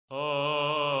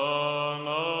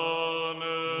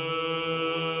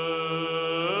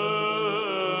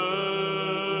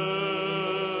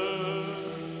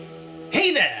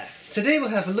Today we'll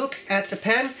have a look at a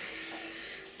pen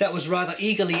that was rather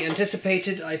eagerly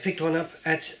anticipated. I picked one up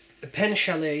at a pen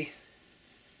chalet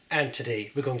and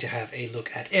today we're going to have a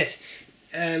look at it.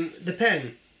 The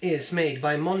pen is made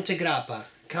by Montegrappa.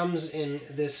 Comes in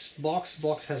this box.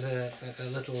 Box has a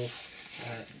little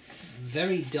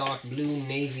very dark blue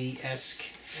navy-esque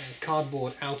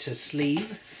cardboard outer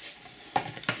sleeve.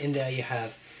 In there you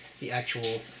have the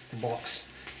actual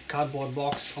box. Cardboard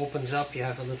box opens up, you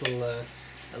have a little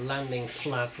a landing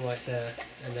flap right there,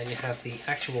 and then you have the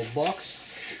actual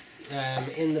box.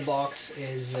 In the box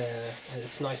is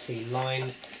it's nicely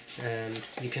lined.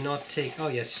 You cannot take, oh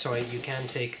yes, sorry, you can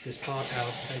take this part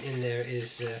out, and in there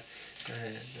is there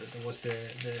was the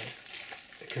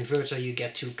converter. You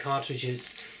get two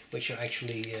cartridges which are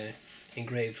actually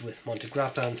engraved with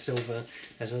Montegrappa and silver.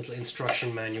 There's a little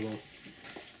instruction manual.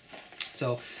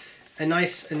 So a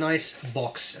nice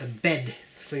box, a bed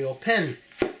for your pen,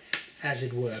 as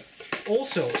it were.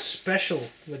 Also special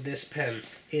with this pen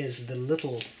is the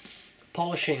little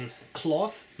polishing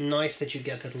cloth. Nice that you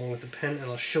get that along with the pen, and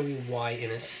I'll show you why in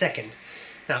a second.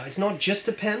 Now, it's not just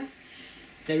a pen.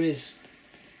 There is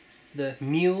the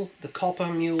Mule, the copper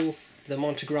Mule, the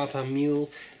Montegrappa Mule,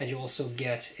 and you also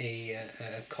get a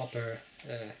copper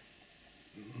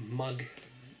mug,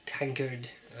 tankard,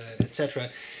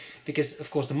 etc. Because, of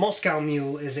course, the Moscow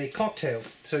Mule is a cocktail.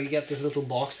 So you get this little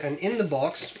box, and in the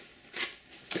box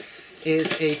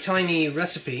is a tiny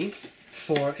recipe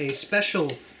for a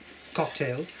special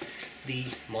cocktail, the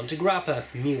Montegrappa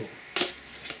Mule.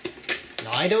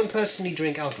 Now, I don't personally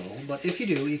drink alcohol, but if you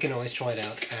do, you can always try it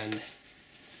out and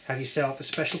have yourself a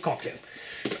special cocktail.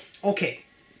 Okay,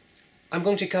 I'm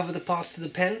going to cover the parts of the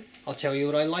pen. I'll tell you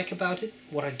what I like about it,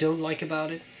 what I don't like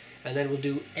about it, and then we'll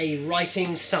do a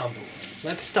writing sample.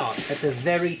 Let's start at the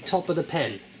very top of the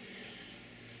pen.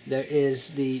 There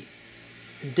is the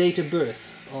date of birth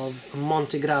of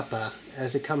Montegrappa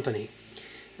as a company,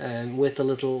 with a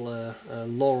little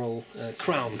laurel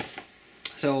crown.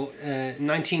 So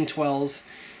 1912,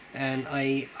 and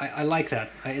I like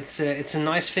that. It's a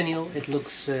nice finial. It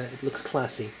looks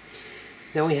classy.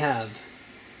 Then we have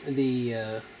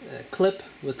the clip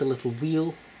with the little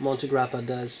wheel. Montegrappa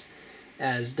does,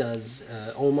 as does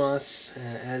Omas,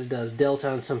 as does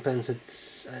Delta on some pens.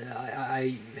 It's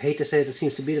I hate to say it, it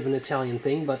seems a bit of an Italian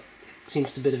thing, but it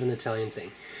seems a bit of an Italian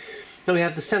thing. Then we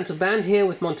have the center band here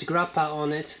with Montegrappa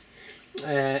on it,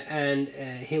 and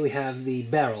here we have the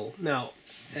barrel. Now,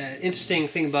 interesting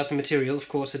thing about the material, of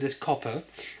course, it is copper.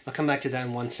 I'll come back to that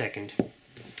in 1 second.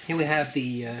 Here we have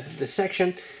the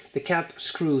section. The cap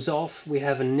screws off. We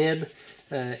have a nib,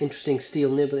 interesting steel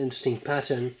nib with interesting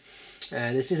pattern.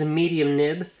 This is a medium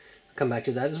nib. I'll come back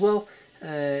to that as well.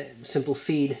 Simple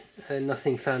feed,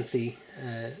 nothing fancy.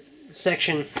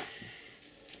 Section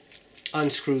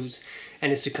unscrews,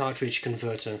 and it's a cartridge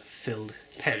converter filled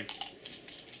pen.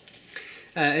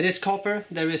 It is copper.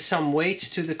 There is some weight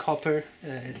to the copper.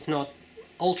 It's not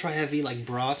ultra heavy like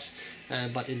brass,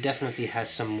 but it definitely has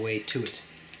some weight to it.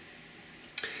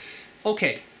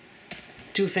 Okay,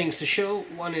 two things to show.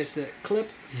 One is the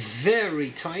clip,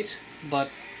 very tight, but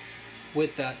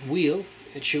with that wheel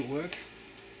it should work.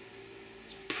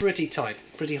 It's pretty tight,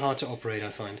 pretty hard to operate,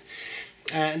 I find.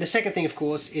 And the second thing, of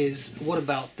course, is what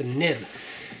about the nib?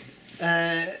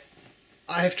 I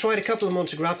have tried a couple of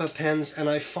Montegrappa pens and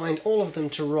I find all of them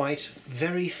to write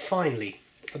very finely.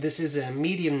 This is a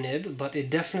medium nib, but it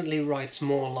definitely writes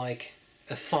more like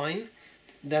a fine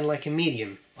than like a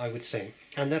medium, I would say.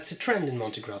 And that's a trend in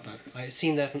Montegrappa. I've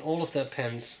seen that in all of their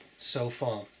pens so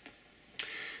far.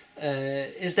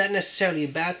 Is that necessarily a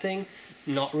bad thing?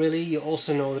 Not really. You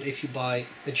also know that if you buy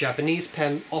a Japanese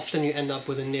pen, often you end up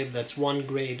with a nib that's one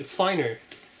grade finer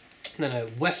than a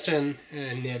Western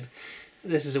nib.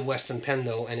 This is a Western pen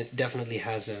though, and it definitely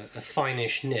has a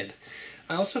fine-ish nib.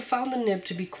 I also found the nib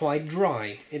to be quite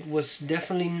dry. It was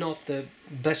definitely not the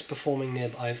best performing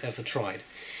nib I've ever tried.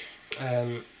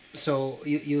 So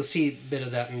you'll see a bit of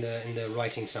that in the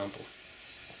writing sample.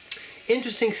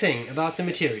 Interesting thing about the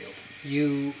material.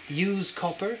 You use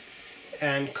copper,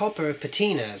 and copper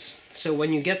patinas. So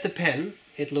when you get the pen,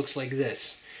 it looks like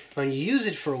this. When you use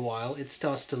it for a while, it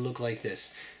starts to look like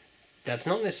this. That's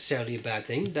not necessarily a bad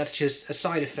thing, that's just a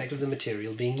side effect of the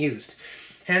material being used.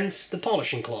 Hence the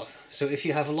polishing cloth. So if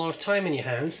you have a lot of time in your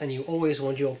hands and you always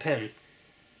want your pen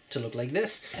to look like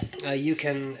this, you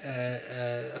can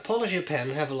polish your pen,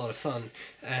 have a lot of fun,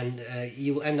 and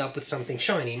you will end up with something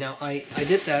shiny. Now I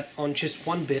did that on just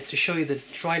one bit to show you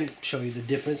try and show you the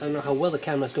difference. I don't know how well the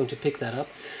camera is going to pick that up,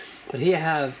 but here I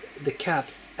have the cap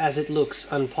as it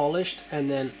looks unpolished, and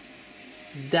then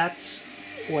that's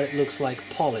what it looks like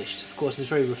polished. Of course it's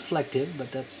very reflective,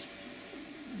 but that's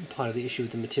part of the issue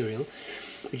with the material.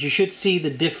 But you should see the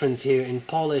difference here in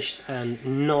polished and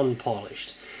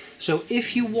non-polished. So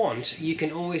if you want, you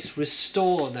can always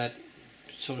restore that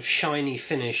sort of shiny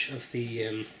finish of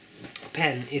the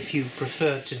pen if you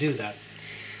prefer to do that.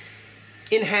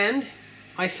 In hand,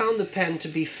 I found the pen to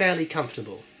be fairly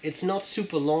comfortable. It's not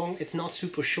super long, it's not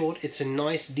super short, it's a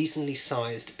nice, decently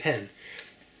sized pen.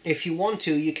 If you want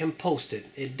to, you can post it.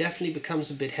 It definitely becomes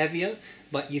a bit heavier,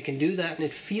 but you can do that and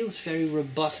it feels very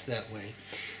robust that way.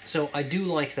 So I do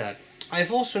like that.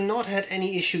 I've also not had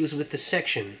any issues with the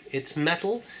section. It's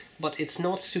metal, but it's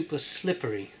not super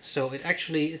slippery. So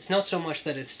it's not so much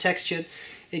that it's textured,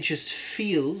 it just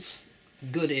feels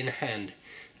good in hand.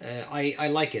 I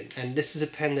like it, and this is a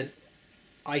pen that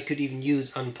I could even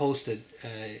use unposted.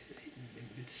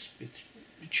 It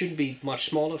shouldn't be much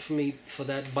smaller for me for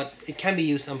that, but it can be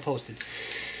used unposted.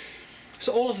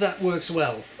 So all of that works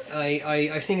well.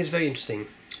 I think it's very interesting.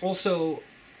 Also,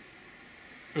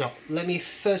 no, let me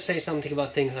first say something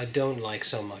about things I don't like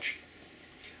so much.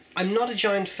 I'm not a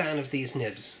giant fan of these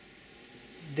nibs.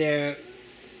 They're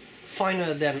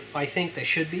finer than I think they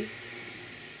should be.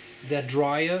 They're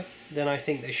drier than I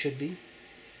think they should be.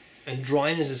 And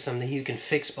dryness is something you can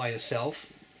fix by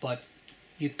yourself, but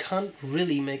you can't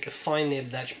really make a fine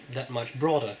nib that much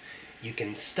broader. You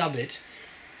can stub it,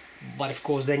 but of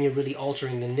course then you're really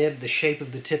altering the nib, the shape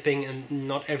of the tipping, and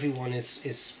not everyone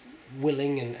is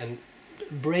willing and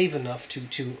brave enough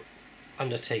to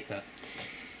undertake that.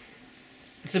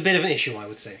 It's a bit of an issue, I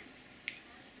would say.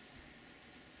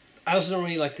 I also don't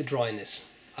really like the dryness.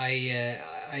 I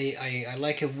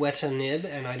like a wetter nib,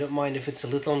 and I don't mind if it's a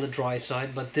little on the dry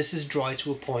side, but this is dry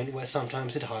to a point where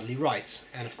sometimes it hardly writes,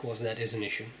 and of course that is an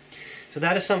issue. So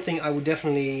that is something I would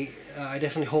definitely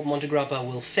hope Montegrappa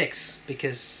will fix,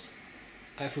 because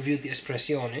I've reviewed the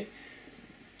Espressione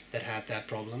that had that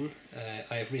problem.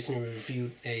 I've recently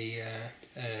reviewed I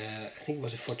think it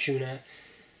was a Fortuna,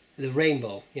 the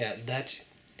Rainbow. Yeah, that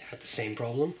had the same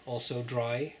problem, also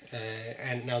dry,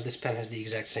 and now this pen has the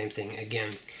exact same thing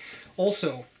again.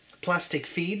 Also, plastic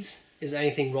feeds. Is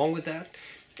anything wrong with that?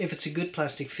 If it's a good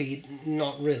plastic feed,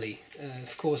 not really.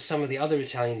 Of course, some of the other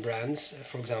Italian brands,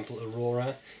 for example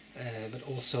Aurora, but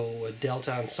also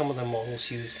Delta, and some of the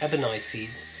models use ebonite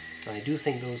feeds. I do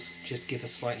think those just give a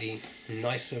slightly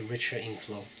nicer, richer ink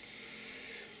flow.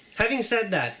 Having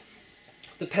said that,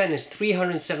 the pen is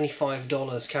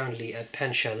 $375 currently at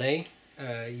Pen Chalet.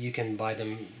 You can buy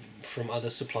them from other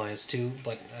suppliers too,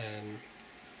 but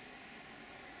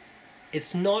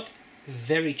it's not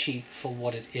very cheap for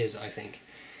what it is, I think.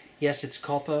 Yes, it's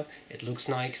copper, it looks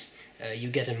nice, you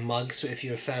get a mug, so if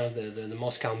you're a fan of the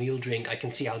Moscow Mule drink, I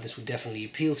can see how this would definitely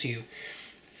appeal to you.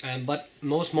 But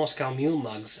most Moscow Mule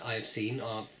mugs I've seen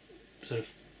are sort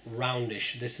of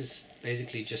roundish. This is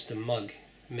basically just a mug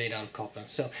made out of copper.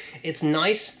 So it's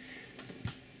nice.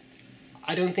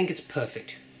 I don't think it's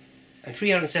perfect. And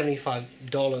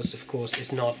 $375, of course,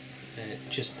 is not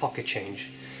just pocket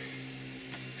change.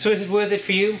 So is it worth it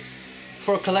for you?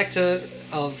 For a collector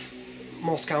of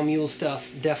Moscow Mule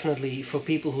stuff, definitely. For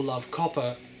people who love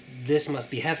copper, this must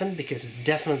be heaven, because it's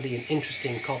definitely an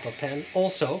interesting copper pen.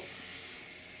 Also,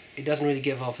 it doesn't really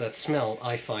give off that smell,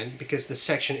 I find, because the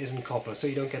section isn't copper, so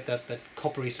you don't get that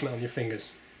coppery smell in your fingers.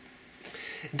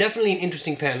 Definitely an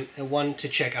interesting pen, and one to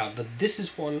check out, but this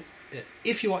is one that,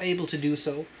 if you are able to do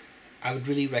so, I would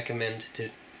really recommend to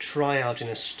try out in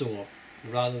a store,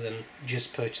 rather than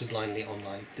just purchase it blindly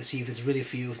online, to see if it's really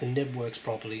for you, if the nib works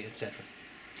properly, etc.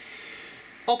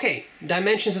 Okay,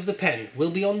 dimensions of the pen will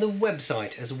be on the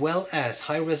website, as well as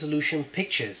high-resolution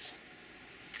pictures,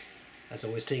 as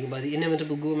always taken by the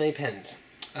inimitable Gourmet Pens.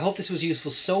 I hope this was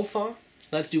useful so far.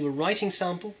 Let's do a writing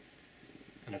sample,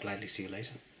 and I'll gladly see you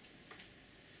later.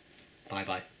 Bye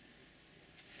bye.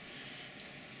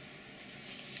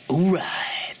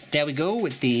 Alright, there we go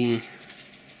with the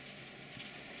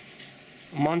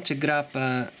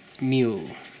Montegrappa Mule.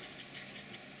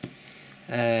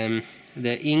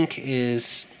 The ink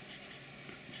is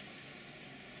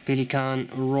Pelican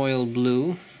Royal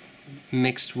Blue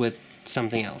mixed with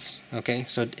something else. Okay,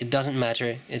 so it doesn't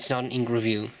matter. It's not an ink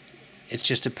review. It's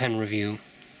just a pen review.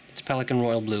 It's Pelican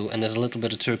Royal Blue, and there's a little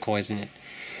bit of turquoise in it.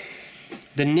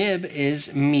 The nib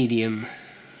is medium.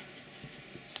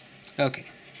 Okay.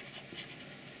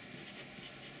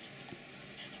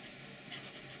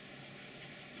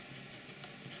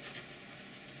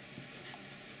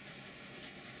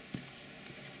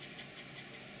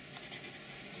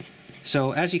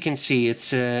 So as you can see,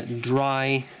 it's a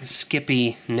dry,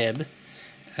 skippy nib.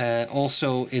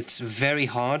 Also, it's very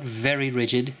hard, very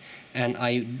rigid, and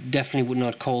I definitely would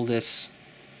not call this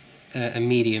a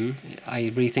medium. I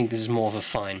really think this is more of a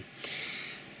fine.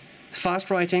 Fast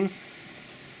writing.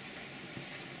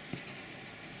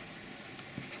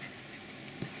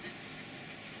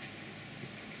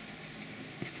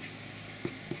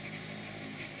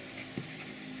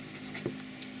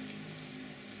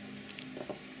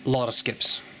 Lot of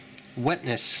skips.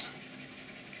 Wetness,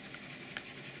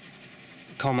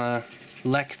 comma,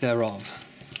 lack thereof.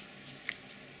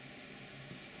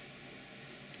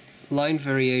 Line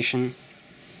variation.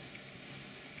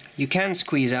 You can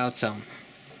squeeze out some.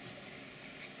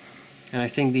 And I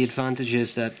think the advantage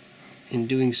is that in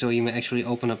doing so you may actually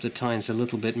open up the tines a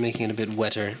little bit, making it a bit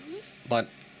wetter. But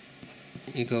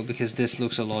you go, because this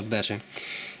looks a lot better.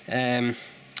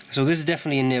 So this is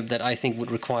definitely a nib that I think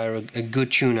would require a good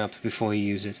tune-up before you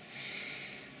use it.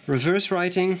 Reverse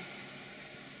writing.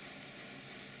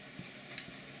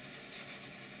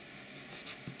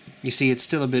 You see it's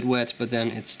still a bit wet, but then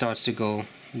it starts to go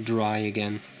dry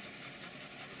again.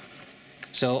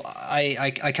 So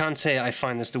I can't say I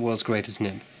find this the world's greatest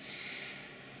nib.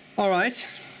 Alright.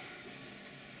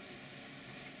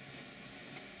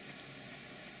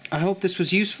 I hope this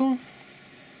was useful.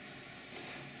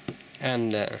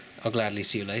 And I'll gladly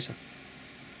see you later.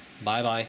 Bye bye.